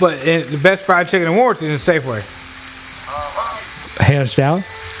 But the best fried chicken in Warrenton is Safeway. Hands down.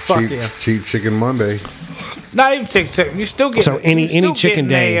 Fuck yeah. Cheap Chicken Monday. Not even chicken. You still get any chicken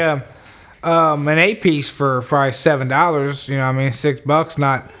day. an 8-piece for probably $7. You know, what I mean, $6.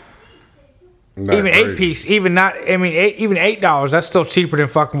 Not even crazy. 8-piece. Even not. I mean, even $8. That's still cheaper than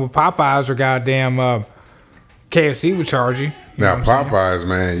fucking with Popeyes or goddamn KFC would charge you. Now Popeyes,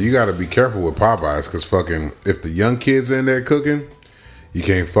 man, you got to be careful with Popeyes because fucking if the young kids in there cooking, you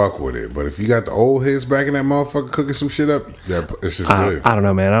can't fuck with it. But if you got the old heads back in that motherfucker cooking some shit up, it's just good. I don't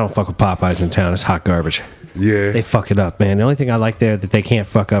know, man. I don't fuck with Popeyes in town. It's hot garbage. Yeah. They fuck it up, man. The only thing I like there that they can't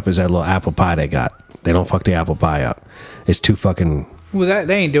fuck up is that little apple pie they got. They don't fuck the apple pie up. It's too fucking... Well,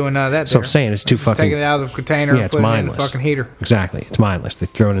 they ain't doing none of that. So I'm saying it's too just fucking... taking it out of the container and it's putting mindless. it in the fucking heater. Exactly. It's mindless. They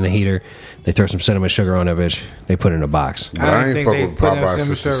throw it in the heater. They throw some cinnamon sugar on that bitch. They put it in a box. But I ain't think fuck they with put no Popeyes since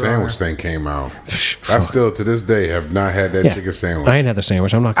the cinnamon sugar sandwich thing came out. I still, to this day, have not had that chicken sandwich. I ain't had the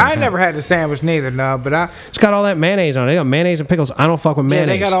sandwich. I'm not gonna I have never it. had the sandwich neither, no. But It's got all that mayonnaise on it. They got mayonnaise and pickles. I don't fuck with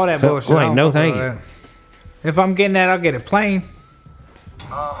mayonnaise. they got all that bullshit. I Like, don't no fuck with thank you. that. If I'm getting that, I'll get it plain.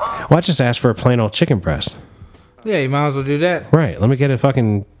 Well, I just asked for a plain old chicken breast. Yeah, you might as well do that. Right. Let me get a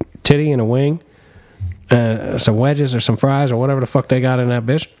fucking titty and a wing, some wedges or some fries or whatever the fuck they got in that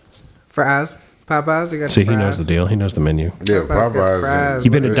bitch. Fries, Popeyes. They got See, the he knows fries. the deal. He knows the menu. Yeah, Popeyes got Popeyes. fries.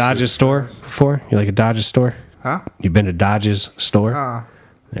 You been to that Dodge's shit- store before? You like a Dodge's store? Huh? You been to Dodge's store?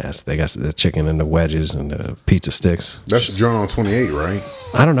 Yes, they got the chicken and the wedges and the pizza sticks. That's the joint on 28, right?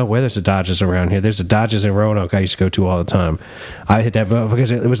 I don't know where there's a Dodge's around here. There's a Dodge's in Roanoke I used to go to all the time. I hit that because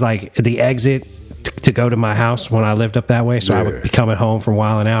it was like the exit to go to my house when I lived up that way. So I would be coming home from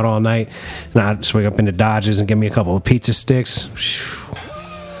wilding out all night, and I'd swing up into Dodge's and give me a couple of pizza sticks.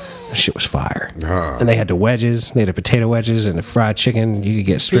 That shit was fire. And they had the wedges. They had the potato wedges and the fried chicken. You could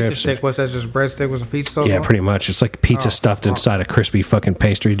get strips. Pizza stick, what's that, just breadstick with some pizza sauce Yeah, on? pretty much. It's like pizza stuffed inside a crispy fucking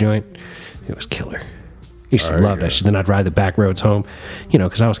pastry joint. It was killer. Used to love that shit. Then I'd ride the back roads home,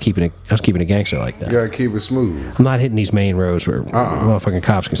 because I was keeping a gangster like that. You gotta keep it smooth. I'm not hitting these main roads where motherfucking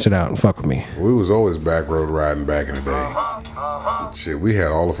cops can sit out and fuck with me. We was always back road riding back in the day. Shit, we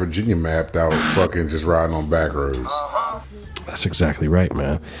had all of Virginia mapped out, fucking just riding on back roads. That's exactly right,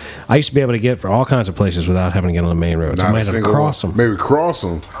 man. I used to be able to get for all kinds of places without having to get on the main roads. I might have to cross them. Maybe cross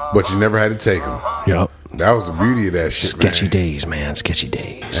them, but you never had to take them. Yep. That was the beauty of that shit, Sketchy man. days, man. Sketchy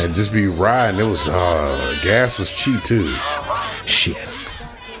days. And just be riding. It was gas was cheap too. Shit.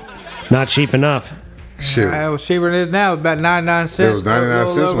 Not cheap enough. Shit. It was cheaper than it is now. About 99 cents. It was 99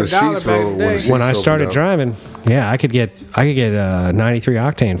 cents when Sheets rolled. When I started driving, I could get 93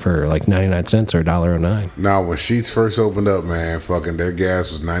 octane for like 99 cents or $1.09. Now, when Sheets first opened up, man, fucking their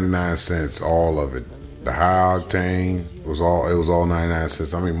gas was 99 cents, all of it. The high octane was all 99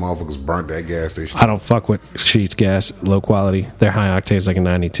 cents. I mean, motherfuckers burnt that gas station. I don't fuck with Sheets gas, low quality. Their high octane is like a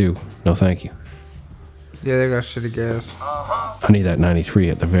 92. No, thank you. Yeah, they got shitty gas. I need that 93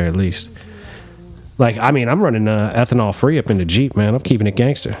 at the very least. Like, I mean, I'm running ethanol free up in the Jeep, man. I'm keeping it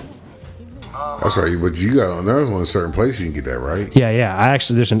gangster. That's right, but there's only certain places you can get that, right? Yeah.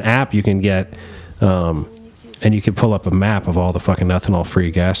 There's an app you can get, and you can pull up a map of all the fucking ethanol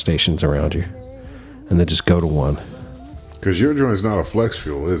free gas stations around you, and then just go to one. Because your joint's not a flex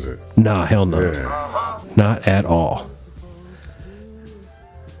fuel, is it? Nah, hell no. Yeah. Not at all.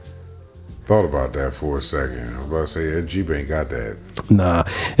 Thought about that for a second. I was about to say, that Jeep ain't got that. Nah.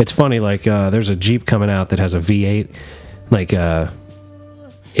 It's funny, like, there's a Jeep coming out that has a V8. Like,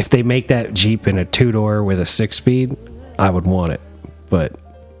 if they make that Jeep in a 2-door with a 6-speed, I would want it. But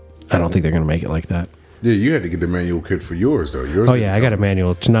I don't think they're going to make it like that. Yeah, you had to get the manual kit for yours, though. Yours I got a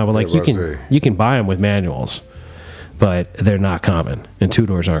manual. No, but like, you can buy them with manuals, but they're not common. And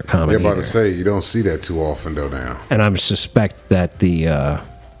 2-doors aren't common You're about either. to say, you don't see that too often, though, now. And I suspect that the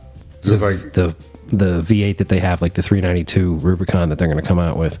V8 that they have, like the 392 Rubicon that they're going to come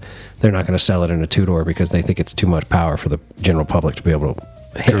out with, they're not going to sell it in a 2-door because they think it's too much power for the general public to be able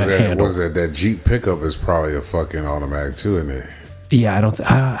to handle. That Jeep pickup is probably a fucking automatic too, isn't it? Yeah,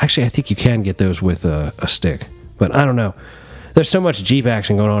 I think you can get those with a stick, but I don't know. There's so much Jeep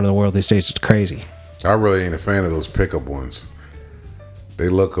action going on in the world these days; it's crazy. I really ain't a fan of those pickup ones. They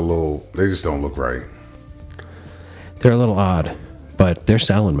just don't look right. They're a little odd, but they're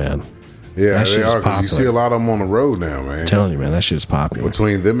selling, man. Yeah, they are, because you see a lot of them on the road now, man. I'm telling you, man, that shit is popular.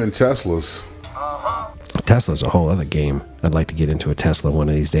 Between them and Teslas. Tesla's a whole other game. I'd like to get into a Tesla one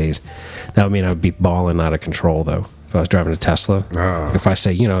of these days. That would mean I would be balling out of control, though. If I was driving a Tesla. If I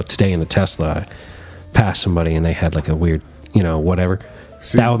say, today in the Tesla, I passed somebody and they had like a weird, whatever.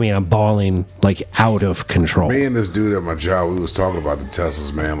 See, that would mean I'm balling like out of control. Me and this dude at my job, we was talking about the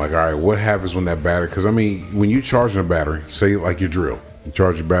Teslas, man. Like, all right, what happens when that battery? Because I mean, when you charging a battery, say like your drill, you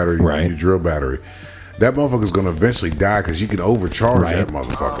charge your battery, right. Your drill battery, that motherfucker's gonna eventually die because you can overcharge that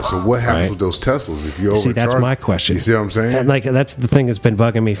motherfucker. So what happens with those Teslas if you overcharge? See, that's my question. You see what I'm saying? And like, that's the thing that's been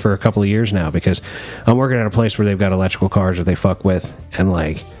bugging me for a couple of years now, because I'm working at a place where they've got electrical cars that they fuck with, and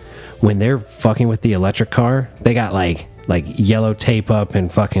like when they're fucking with the electric car, they got like yellow tape up and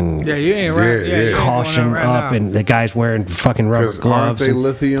fucking you ain't right. Yeah, caution right up, now. and the guy's wearing fucking rubber gloves. Aren't they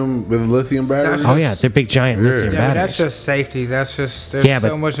lithium batteries? Oh yeah, they're big giant lithium batteries. That's just safety. That's just there's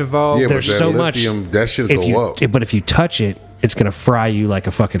so much involved. Yeah, there's but so lithium, much. That should go up. But if you touch it, it's gonna fry you like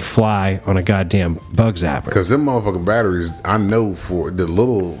a fucking fly on a goddamn bug zapper. Because them motherfucking batteries, I know for the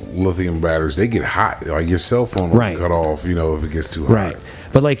little lithium batteries, they get hot. Like your cell phone will cut off, if it gets too hot. Right.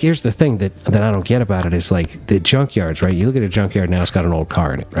 But like, here's the thing that I don't get about it is like the junkyards, right? You look at a junkyard now; it's got an old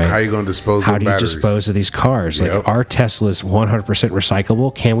car in it, right? How you going to dispose? How do you dispose of these cars? Like, are Teslas 100%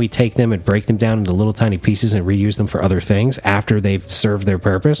 recyclable? Can we take them and break them down into little tiny pieces and reuse them for other things after they've served their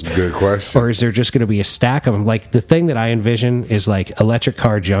purpose? Good question. Or is there just going to be a stack of them? Like, the thing that I envision is like electric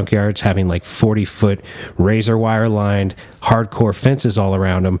car junkyards having like 40-foot razor wire lined hardcore fences all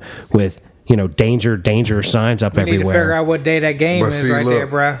around them with danger signs up everywhere. Need to figure out what day that game is there,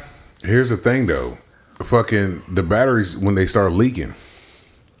 bro. Here's the thing, though. Fucking the batteries, when they start leaking,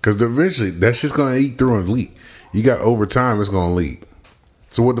 because eventually that's just going to eat through and leak. You got over time, it's going to leak.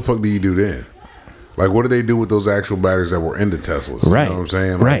 So what the fuck do you do then? Like, what do they do with those actual batteries that were in the Teslas? Right. You know what I'm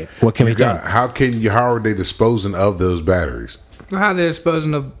saying? Like, right. What can we do? How are they disposing of those batteries? How are they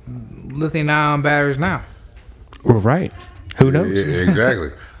disposing of lithium-ion batteries now? Well, right. Who knows? Yeah, exactly.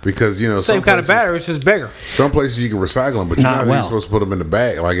 Because, you know, Same kind of battery, it's just bigger. Some places you can recycle them, but you're supposed to put them in the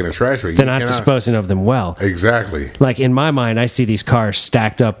bag, like in a trash bag. They're not disposing of them well. Exactly. Like in my mind, I see these cars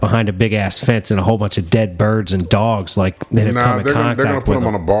stacked up behind a big ass fence and a whole bunch of dead birds and dogs. Like they have come in contact they're gonna put with them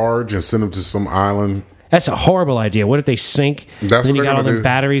on a barge and send them to some island. That's a horrible idea. What if they sink? That's then what you got all them do.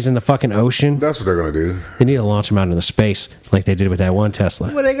 batteries in the fucking ocean. That's what they're gonna do. They need to launch them out into space like they did with that one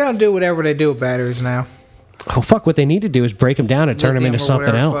Tesla. Well, they gonna do whatever they do with batteries now. Oh fuck! What they need to do is break them down and turn them into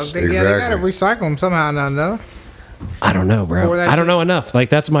something else. They gotta recycle them somehow or another. I don't know, bro. I don't know enough. Like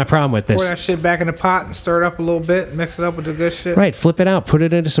that's my problem with this. Pour that shit back in the pot and stir it up a little bit, mix it up with the good shit. Right, flip it out, put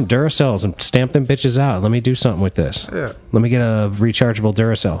it into some Duracells and stamp them bitches out. Let me do something with this. Yeah. Let me get a rechargeable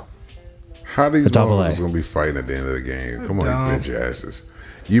Duracell. How these motherfuckers gonna be fighting at the end of the game? Come on, you bitch asses.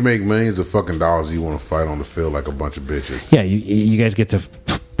 You make millions of fucking dollars. You want to fight on the field like a bunch of bitches. Yeah, you guys get to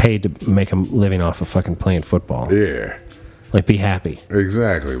paid to make a living off of fucking playing football. Yeah. Like, be happy.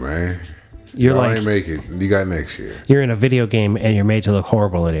 Exactly, man. You're Y'all like, ain't make it. You got next year. You're in a video game and you're made to look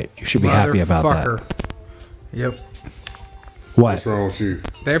horrible in it. You should be happy about that. Yep. What? What's wrong with you?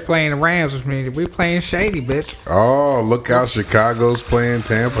 They're playing the Rams, which means we playing shady, bitch. Oh, look how Chicago's playing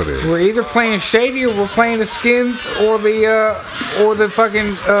Tampa there. We're either playing shady or we're playing the Skins or the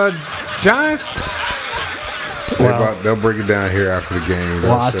fucking Giants. They'll break it down here after the game.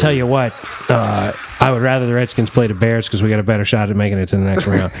 Well, I'll tell you what. I would rather the Redskins play the Bears because we got a better shot at making it to the next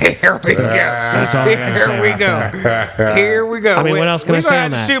round. Here we go. That's all I gotta say. Here we go. Here we go. I mean, what else can I say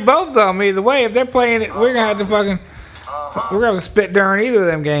on that? We're going to shoot both of them either way. If they're playing it, we're going to have to fucking... We're going to have to spit during either of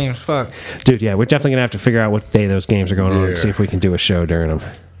them games. Fuck. Dude, yeah, we're definitely going to have to figure out what day those games are going on and see if we can do a show during them.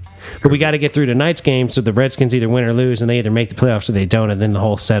 But we got to get through tonight's game so the Redskins either win or lose, and they either make the playoffs or they don't, and then the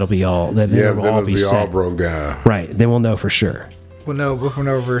whole set will be all... Then it'll be set. All broke down. Right. Then we'll know for sure. We'll know if we're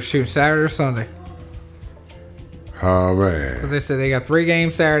over shooting Saturday or Sunday. Oh, man. Because they said they got 3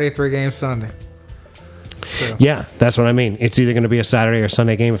 games Saturday, 3 games Sunday. So. Yeah, that's what I mean. It's either going to be a Saturday or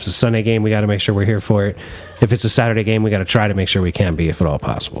Sunday game. If it's a Sunday game, we got to make sure we're here for it. If it's a Saturday game, we got to try to make sure we can be, if at all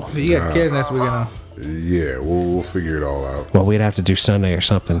possible. But you got kids next weekend, huh? Yeah, we'll figure it all out. Well, we'd have to do Sunday or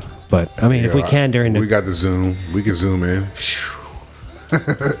something. But, I mean, if we can during the... We got the Zoom. We can Zoom in.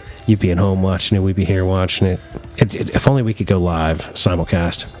 You'd be at home watching it. We'd be here watching it. If only we could go live,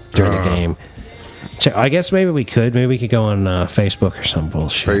 simulcast, during the game. So I guess maybe we could. Maybe we could go on Facebook or some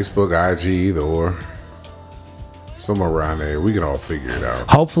bullshit. Facebook, IG, either or. Somewhere around there. We can all figure it out.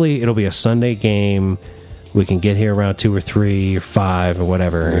 Hopefully, it'll be a Sunday game. We can get here around 2 or 3 or 5 or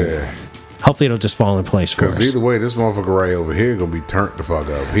whatever. Yeah. Hopefully, it'll just fall in place for us. Because either way, this motherfucker right over here going to be turned the fuck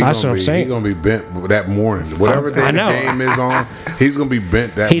up. That's what I'm saying. He's going to be bent that morning. Whatever day the game is on, he's going to be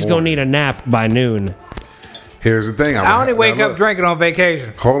bent that morning. He's going to need a nap by noon. Here's the thing. I only wake up drinking on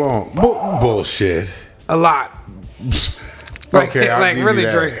vacation. Hold on. Bullshit. A lot. Okay, I'll give really you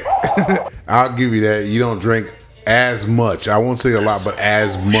that. drinking. I'll give you that. You don't drink as much. I won't say a lot, but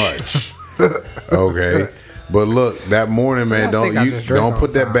as much. Okay. But look, that morning, man, don't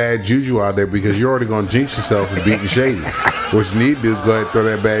put that bad juju out there because you're already gonna jinx yourself and beating Shady. What you need to do is go ahead and throw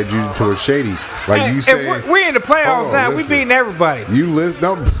that bad juju towards Shady, like you said. We're in the playoffs now. We beating everybody. You listen.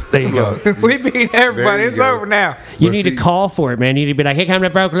 No, there you go. We beating everybody. It's over now. You need to call for it, man. You need to be like, "Here comes the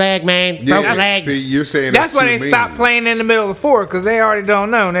broke leg, man. Broke legs." See, you're saying that's why they stopped playing in the middle of the fourth because they already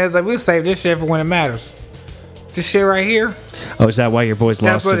don't know. And it's like we'll save this shit for when it matters. This shit right here. Oh, is that why your boys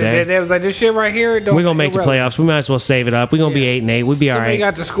lost today? That's what it did. It was like, this shit right here. We're going to make the playoffs. We might as well save it up. We're going to be 8-8. We'll be all right. Somebody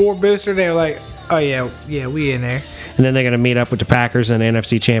got the score booster. They were like, oh, yeah, we in there. And then they're going to meet up with the Packers in the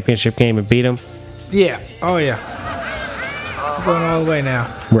NFC Championship game and beat them? Yeah. Oh, yeah. We're going all the way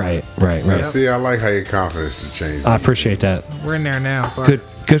now. Right. Now, see, I like how your confidence to change. I appreciate that. We're in there now.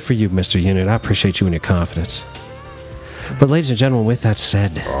 Good for you, Mr. Unit. I appreciate you and your confidence. But ladies and gentlemen, with that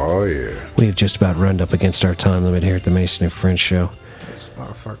said, oh yeah, we have just about run up against our time limit here at the Mason and French Show.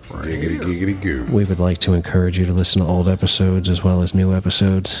 Giggity goo. We would like to encourage you to listen to old episodes as well as new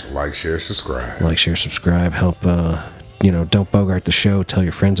episodes. Like, share, subscribe. Help. Don't bogart the show. Tell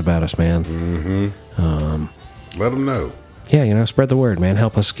your friends about us, man. Mm-hmm. Let them know. Yeah, spread the word, man.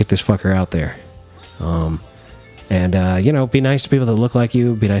 Help us get this fucker out there. And be nice to people that look like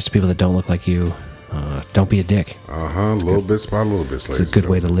you. Be nice to people that don't look like you. Don't be a dick. Little bits by little bits. It's a good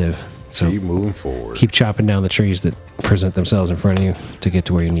way to live. So keep moving forward. Keep chopping down the trees that present themselves in front of you to get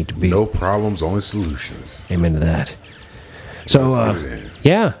to where you need to be. No problems, only solutions. Amen to that. So,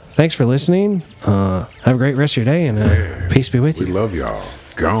 thanks for listening. Have a great rest of your day, and peace be with you. We love y'all.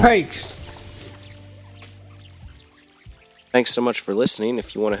 Gone. Peace. Thanks so much for listening.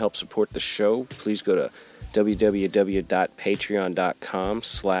 If you want to help support the show, please go to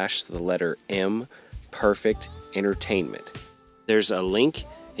www.patreon.com/M Imperfect Entertainment. There's a link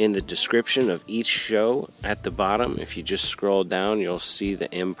in the description of each show at the bottom. If you just scroll down, you'll see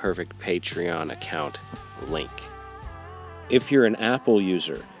the Imperfect Patreon account link. If you're an Apple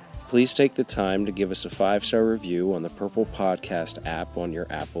user, please take the time to give us a 5-star review on the Purple Podcast app on your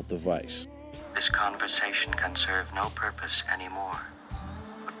Apple device. This conversation can serve no purpose anymore.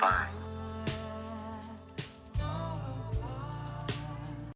 Goodbye.